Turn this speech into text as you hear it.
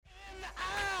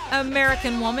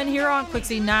American Woman here on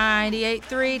Quixie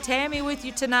 98.3. Tammy with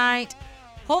you tonight.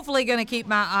 Hopefully going to keep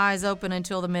my eyes open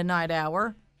until the midnight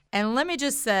hour. And let me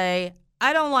just say,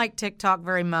 I don't like TikTok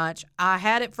very much. I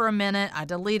had it for a minute. I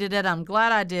deleted it. I'm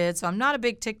glad I did. So I'm not a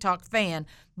big TikTok fan.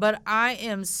 But I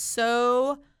am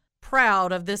so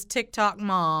proud of this TikTok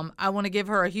mom. I want to give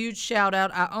her a huge shout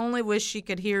out. I only wish she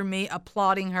could hear me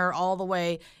applauding her all the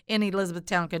way in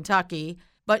Elizabethtown, Kentucky.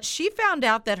 But she found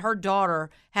out that her daughter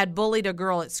had bullied a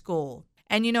girl at school.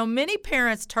 And, many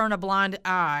parents turn a blind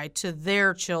eye to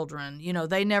their children.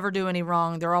 They never do any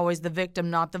wrong. They're always the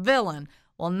victim, not the villain.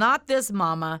 Well, not this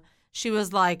mama. She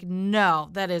was like, no,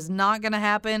 that is not going to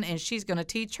happen. And she's going to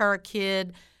teach her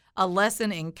kid a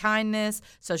lesson in kindness.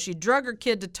 So she drug her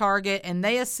kid to Target, and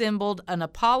they assembled an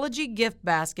apology gift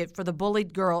basket for the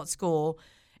bullied girl at school.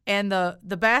 And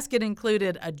the basket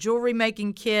included a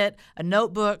jewelry-making kit, a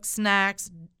notebook,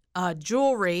 snacks,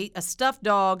 jewelry, a stuffed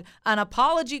dog, an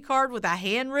apology card with a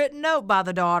handwritten note by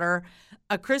the daughter,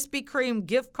 a Krispy Kreme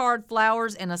gift card,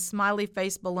 flowers, and a smiley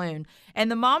face balloon.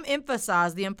 And the mom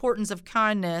emphasized the importance of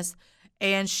kindness,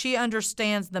 and she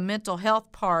understands the mental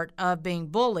health part of being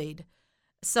bullied.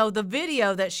 So the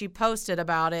video that she posted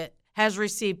about it has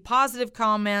received positive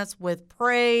comments with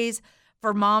praise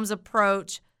for mom's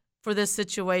approach for this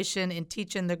situation in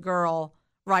teaching the girl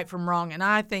right from wrong. And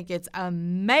I think it's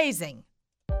amazing.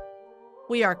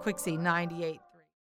 We are Quixie 98.